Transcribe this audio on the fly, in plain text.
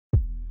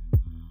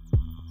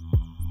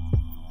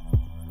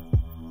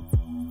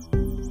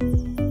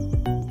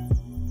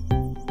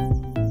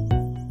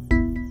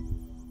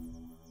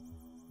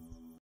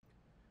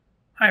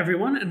Hi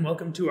everyone, and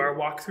welcome to our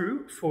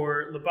walkthrough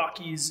for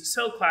Lobaki's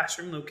cell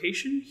classroom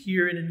location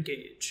here in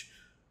Engage.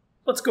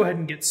 Let's go ahead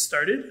and get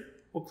started.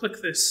 We'll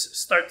click this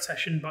Start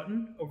Session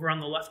button over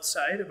on the left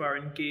side of our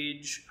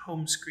Engage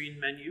home screen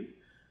menu.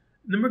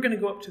 And then we're going to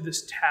go up to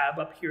this tab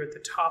up here at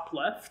the top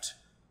left.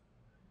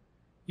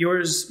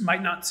 Yours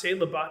might not say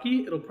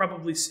Lobaki, it'll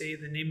probably say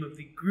the name of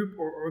the group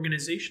or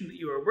organization that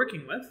you are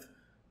working with.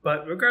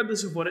 But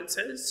regardless of what it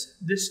says,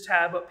 this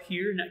tab up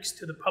here next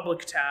to the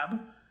Public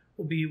tab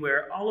will be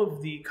where all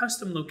of the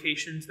custom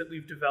locations that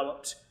we've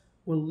developed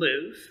will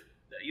live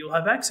that you'll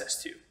have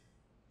access to.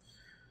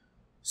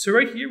 So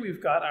right here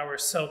we've got our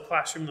cell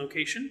classroom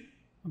location.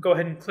 I'll go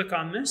ahead and click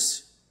on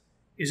this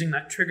using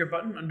that trigger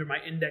button under my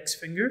index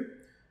finger.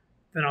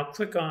 Then I'll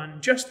click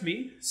on just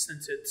me,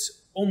 since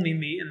it's only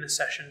me in the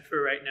session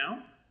for right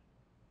now.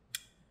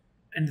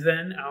 And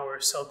then our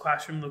cell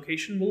classroom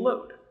location will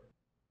load.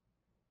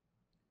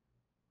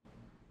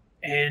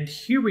 And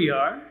here we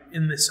are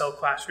in the cell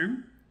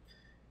classroom.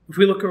 If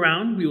we look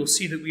around, we will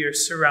see that we are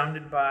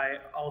surrounded by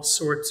all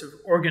sorts of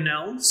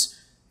organelles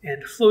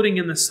and floating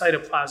in the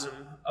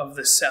cytoplasm of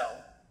the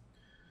cell.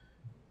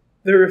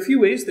 There are a few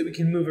ways that we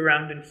can move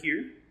around in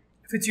here.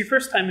 If it's your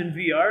first time in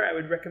VR, I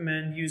would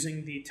recommend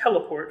using the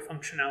teleport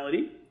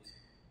functionality.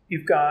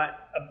 You've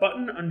got a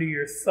button under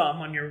your thumb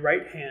on your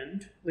right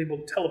hand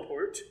labeled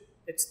teleport.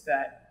 It's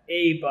that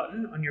A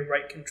button on your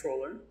right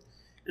controller.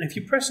 And if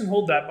you press and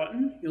hold that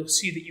button, you'll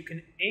see that you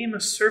can aim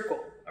a circle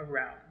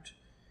around.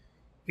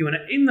 You want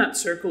to aim that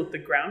circle at the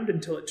ground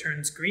until it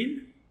turns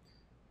green.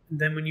 And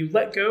then when you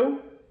let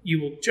go,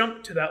 you will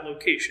jump to that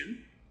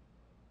location.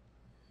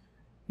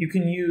 You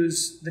can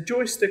use the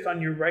joystick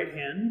on your right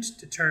hand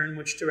to turn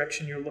which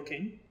direction you're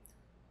looking.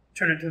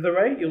 Turn it to the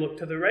right, you'll look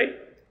to the right.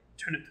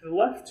 Turn it to the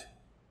left,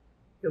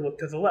 you'll look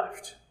to the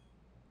left.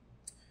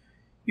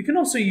 You can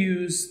also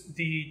use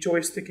the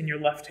joystick in your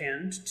left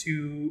hand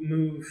to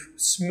move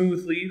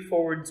smoothly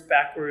forwards,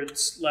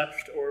 backwards,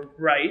 left, or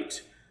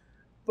right.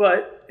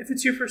 But if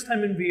it's your first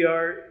time in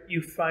VR,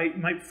 you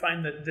might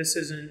find that this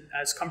isn't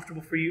as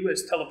comfortable for you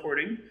as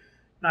teleporting.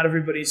 Not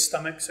everybody's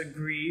stomachs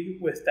agree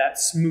with that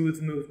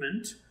smooth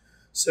movement.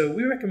 So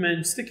we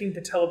recommend sticking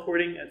to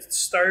teleporting at the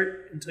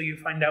start until you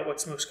find out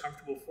what's most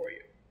comfortable for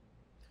you.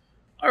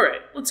 All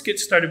right, let's get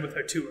started with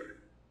our tour.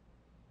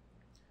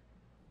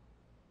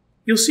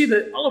 You'll see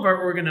that all of our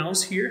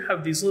organelles here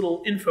have these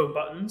little info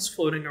buttons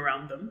floating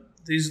around them,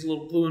 these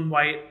little blue and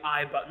white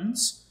eye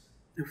buttons.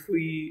 If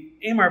we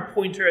aim our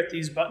pointer at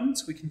these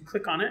buttons, we can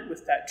click on it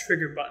with that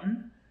trigger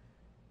button,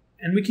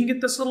 and we can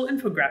get this little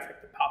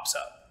infographic that pops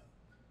up.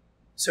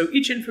 So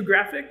each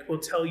infographic will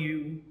tell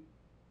you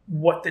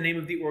what the name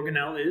of the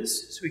organelle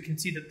is. So we can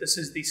see that this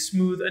is the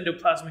smooth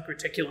endoplasmic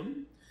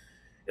reticulum.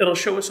 It'll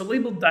show us a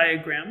labeled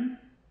diagram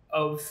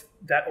of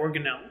that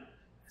organelle.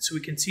 So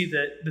we can see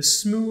that the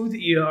smooth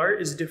ER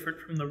is different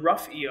from the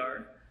rough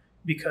ER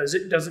because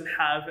it doesn't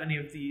have any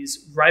of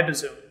these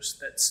ribosomes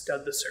that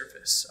stud the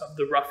surface of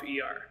the rough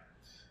ER.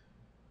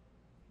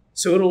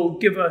 So it'll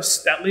give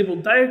us that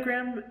labeled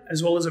diagram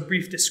as well as a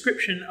brief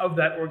description of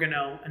that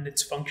organelle and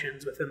its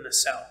functions within the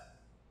cell.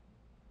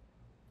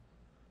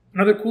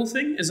 Another cool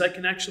thing is I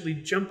can actually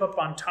jump up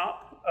on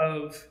top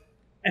of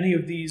any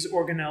of these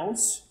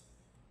organelles,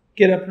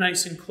 get up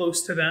nice and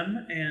close to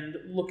them, and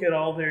look at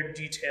all their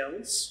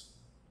details.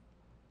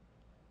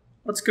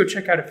 Let's go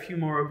check out a few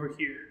more over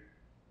here.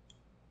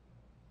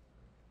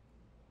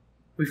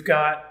 We've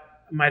got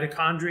a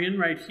mitochondrion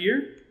right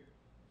here.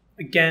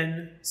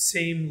 Again,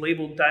 same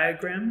labeled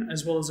diagram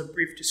as well as a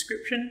brief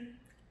description.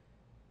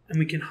 And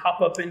we can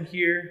hop up in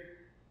here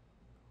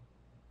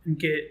and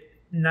get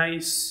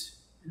nice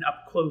and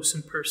up close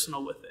and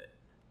personal with it.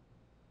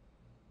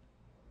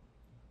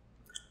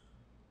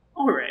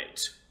 All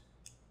right,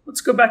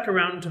 let's go back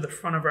around to the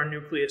front of our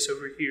nucleus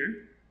over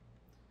here.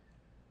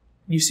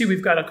 You see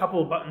we've got a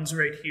couple of buttons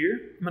right here.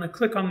 I'm going to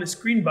click on this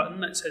green button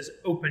that says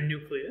Open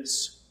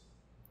Nucleus.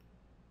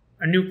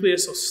 Our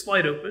nucleus will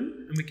slide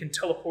open and we can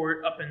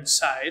teleport up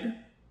inside.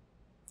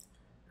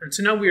 And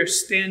so now we are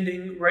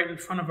standing right in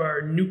front of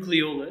our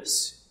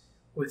nucleolus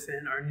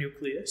within our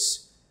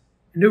nucleus.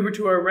 And over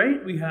to our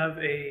right, we have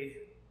a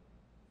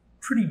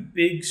pretty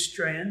big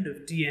strand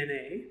of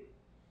DNA.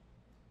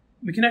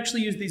 We can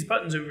actually use these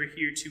buttons over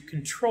here to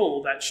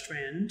control that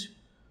strand.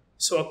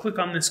 So I'll click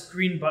on this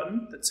green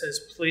button that says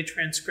Play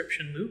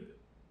Transcription Loop.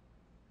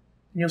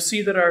 And you'll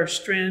see that our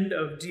strand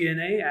of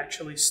DNA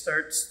actually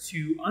starts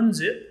to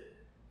unzip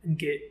and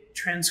get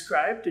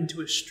transcribed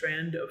into a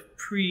strand of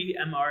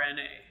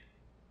pre-mRNA.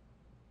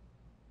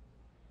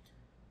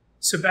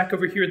 So back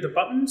over here at the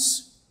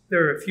buttons,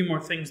 there are a few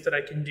more things that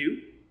I can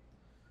do.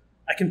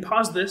 I can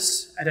pause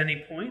this at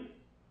any point,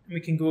 and we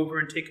can go over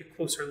and take a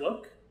closer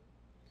look.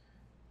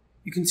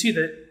 You can see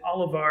that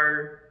all of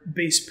our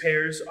base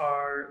pairs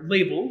are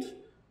labeled,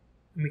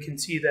 and we can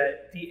see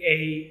that the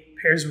A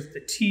pairs with the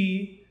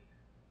T,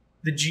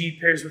 the G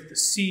pairs with the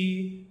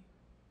C,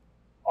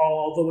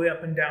 all the way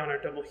up and down our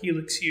double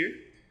helix here.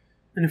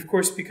 And of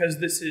course, because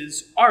this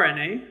is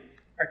RNA,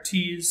 our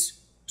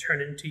T's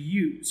turn into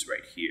U's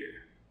right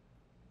here.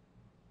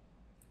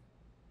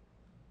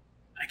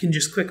 I can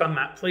just click on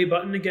that play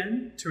button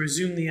again to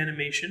resume the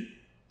animation.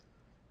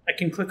 I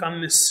can click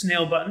on this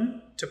snail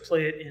button to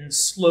play it in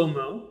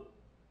slow-mo.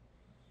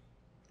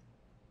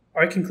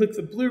 Or I can click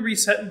the blue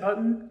reset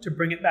button to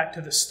bring it back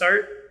to the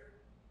start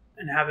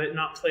and have it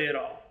not play at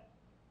all.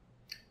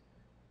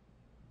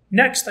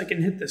 Next, I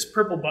can hit this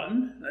purple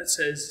button that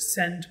says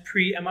Send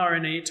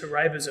pre-mRNA to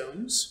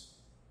ribosomes.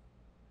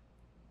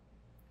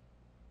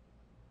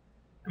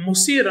 And we'll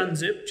see it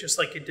unzip just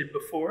like it did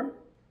before.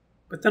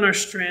 But then our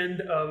strand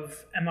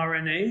of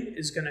mRNA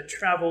is going to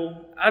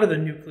travel out of the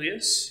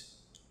nucleus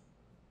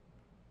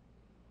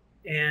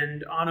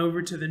and on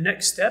over to the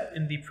next step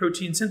in the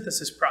protein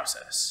synthesis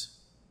process.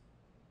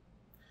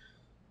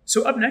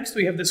 So up next,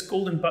 we have this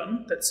golden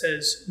button that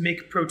says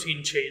Make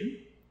Protein Chain.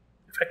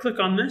 If I click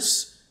on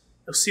this,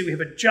 you'll see we have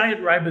a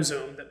giant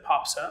ribosome that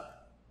pops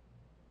up.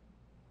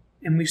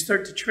 And we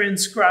start to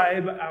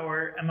transcribe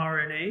our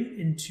mRNA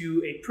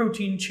into a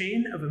protein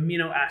chain of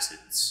amino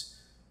acids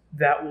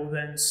that will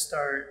then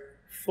start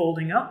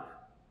folding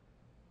up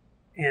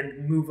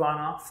and move on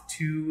off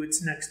to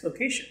its next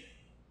location.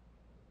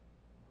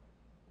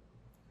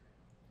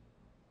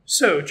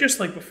 So just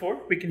like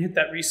before, we can hit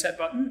that reset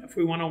button if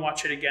we want to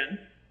watch it again,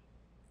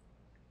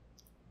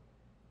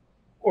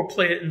 or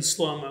play it in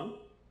slow-mo,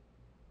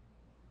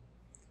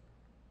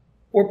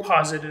 or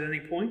pause it at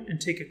any point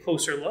and take a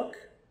closer look.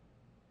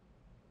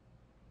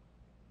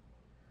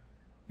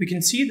 We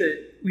can see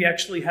that we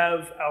actually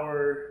have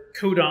our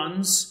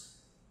codons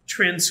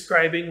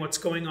transcribing what's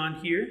going on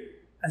here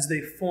as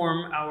they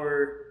form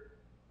our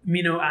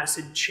amino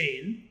acid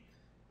chain.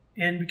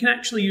 And we can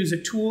actually use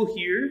a tool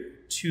here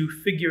to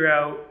figure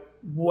out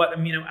what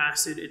amino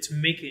acid it's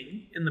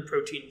making in the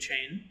protein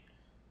chain.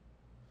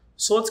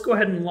 So let's go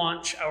ahead and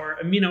launch our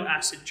amino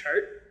acid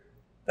chart.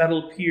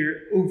 That'll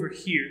appear over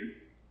here.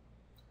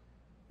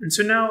 And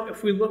so now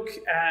if we look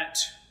at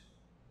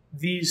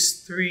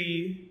these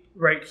three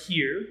right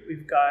here,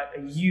 we've got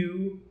a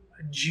U,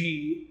 a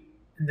G,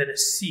 and then a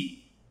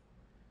C.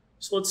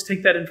 So let's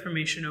take that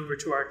information over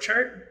to our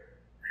chart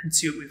and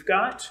see what we've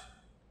got.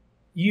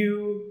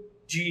 U,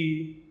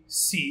 G,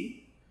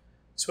 C.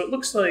 So it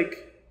looks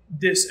like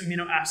this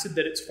amino acid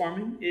that it's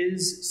forming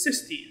is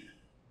cysteine.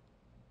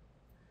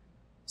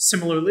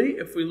 Similarly,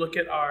 if we look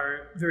at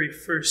our very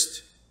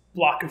first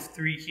block of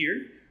three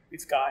here,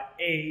 we've got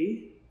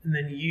A, and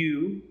then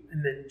U,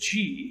 and then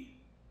G.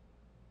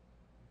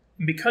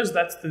 And because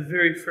that's the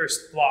very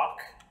first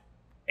block,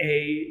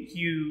 A,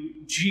 U,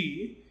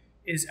 G,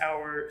 is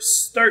our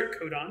start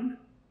codon,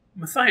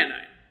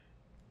 methionine.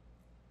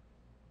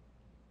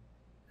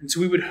 And so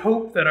we would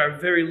hope that our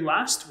very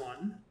last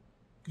one,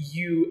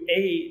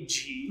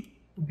 UAG,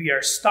 will be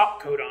our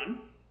stop codon.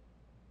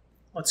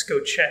 Let's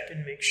go check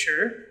and make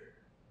sure.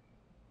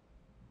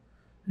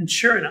 And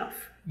sure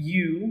enough,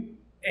 UAG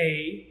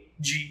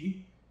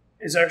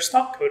is our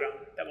stop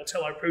codon that will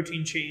tell our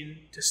protein chain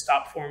to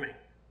stop forming.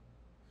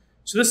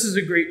 So this is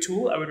a great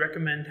tool. I would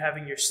recommend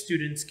having your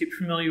students get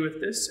familiar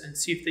with this and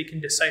see if they can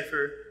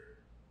decipher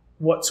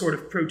what sort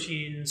of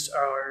proteins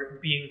are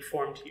being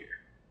formed here.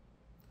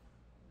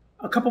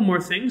 A couple more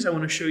things I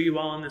want to show you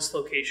all in this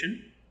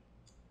location.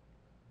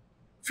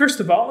 First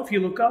of all, if you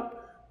look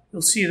up,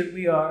 you'll see that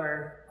we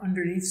are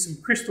underneath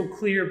some crystal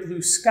clear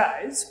blue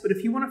skies, but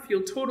if you want to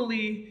feel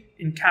totally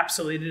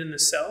encapsulated in the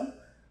cell,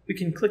 we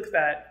can click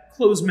that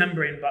close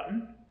membrane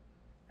button,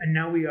 and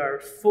now we are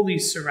fully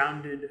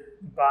surrounded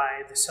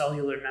by the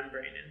cellular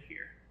membrane in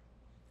here.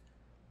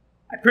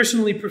 I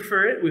personally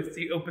prefer it with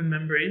the open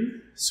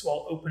membrane, so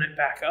I'll open it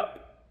back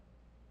up.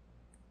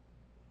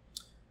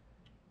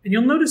 And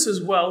you'll notice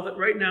as well that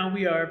right now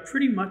we are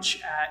pretty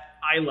much at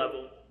eye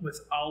level with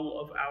all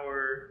of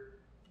our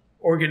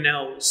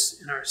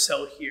organelles in our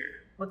cell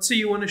here. Let's say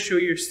you want to show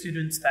your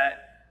students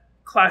that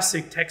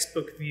classic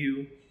textbook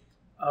view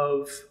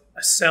of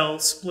a cell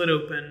split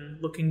open,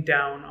 looking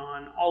down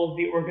on all of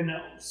the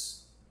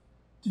organelles.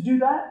 To do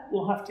that,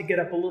 we'll have to get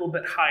up a little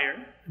bit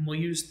higher, and we'll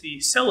use the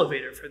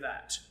cellivator for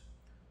that.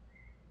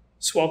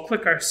 So I'll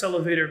click our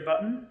cellivator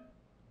button,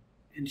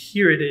 and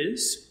here it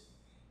is.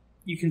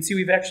 You can see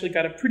we've actually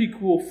got a pretty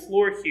cool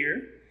floor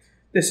here.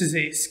 This is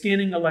a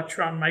scanning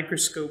electron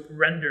microscope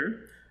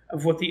render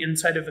of what the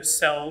inside of a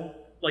cell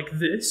like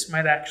this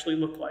might actually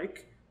look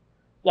like.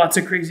 Lots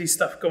of crazy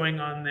stuff going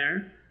on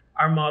there.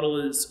 Our model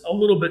is a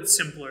little bit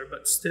simpler,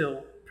 but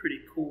still pretty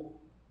cool.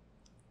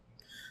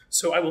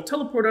 So I will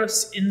teleport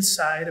us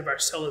inside of our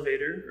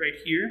cellivator right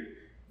here.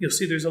 You'll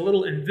see there's a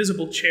little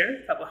invisible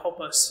chair that will help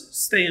us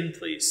stay in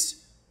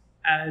place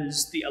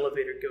as the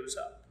elevator goes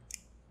up.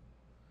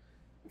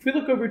 If we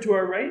look over to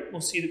our right,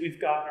 we'll see that we've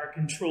got our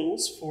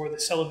controls for the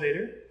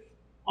cellivator.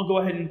 I'll go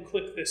ahead and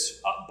click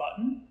this up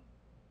button.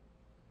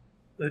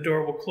 The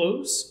door will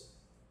close,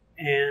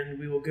 and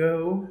we will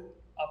go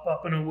up,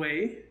 up, and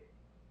away.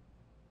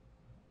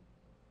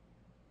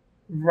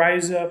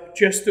 Rise up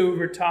just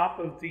over top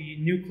of the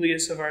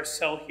nucleus of our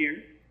cell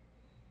here.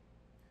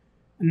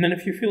 And then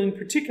if you're feeling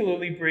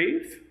particularly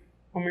brave,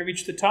 when we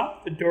reach the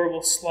top, the door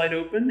will slide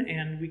open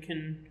and we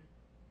can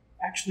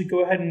actually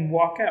go ahead and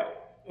walk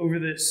out over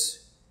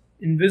this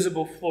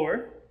invisible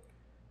floor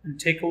and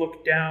take a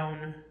look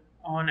down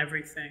on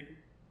everything.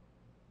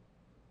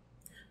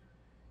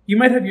 You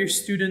might have your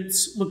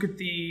students look at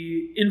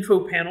the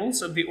info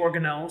panels of the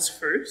organelles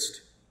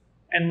first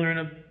and learn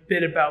a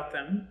bit about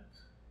them.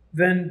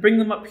 Then bring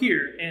them up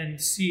here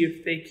and see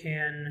if they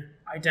can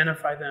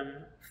identify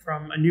them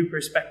from a new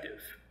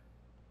perspective.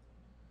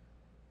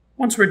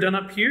 Once we're done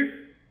up here,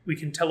 we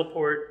can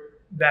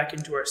teleport back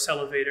into our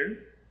Celevator.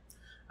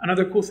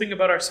 Another cool thing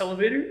about our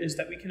Celevator is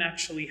that we can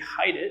actually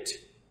hide it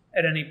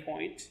at any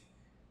point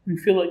and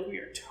feel like we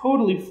are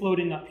totally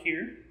floating up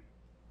here.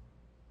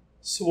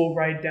 So we'll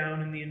ride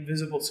down in the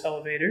invisible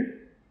Celevator.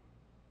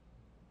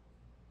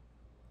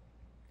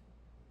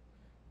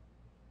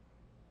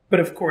 But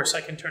of course,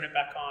 I can turn it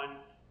back on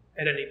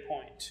at any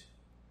point.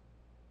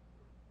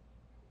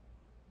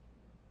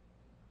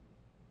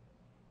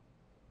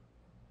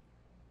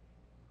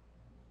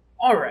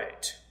 All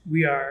right,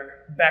 we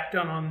are back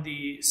down on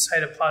the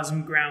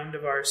cytoplasm ground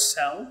of our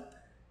cell,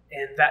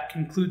 and that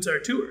concludes our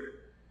tour.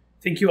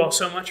 Thank you all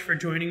so much for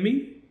joining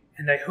me,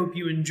 and I hope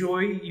you enjoy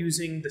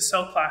using the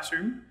cell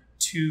classroom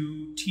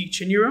to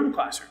teach in your own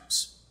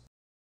classrooms.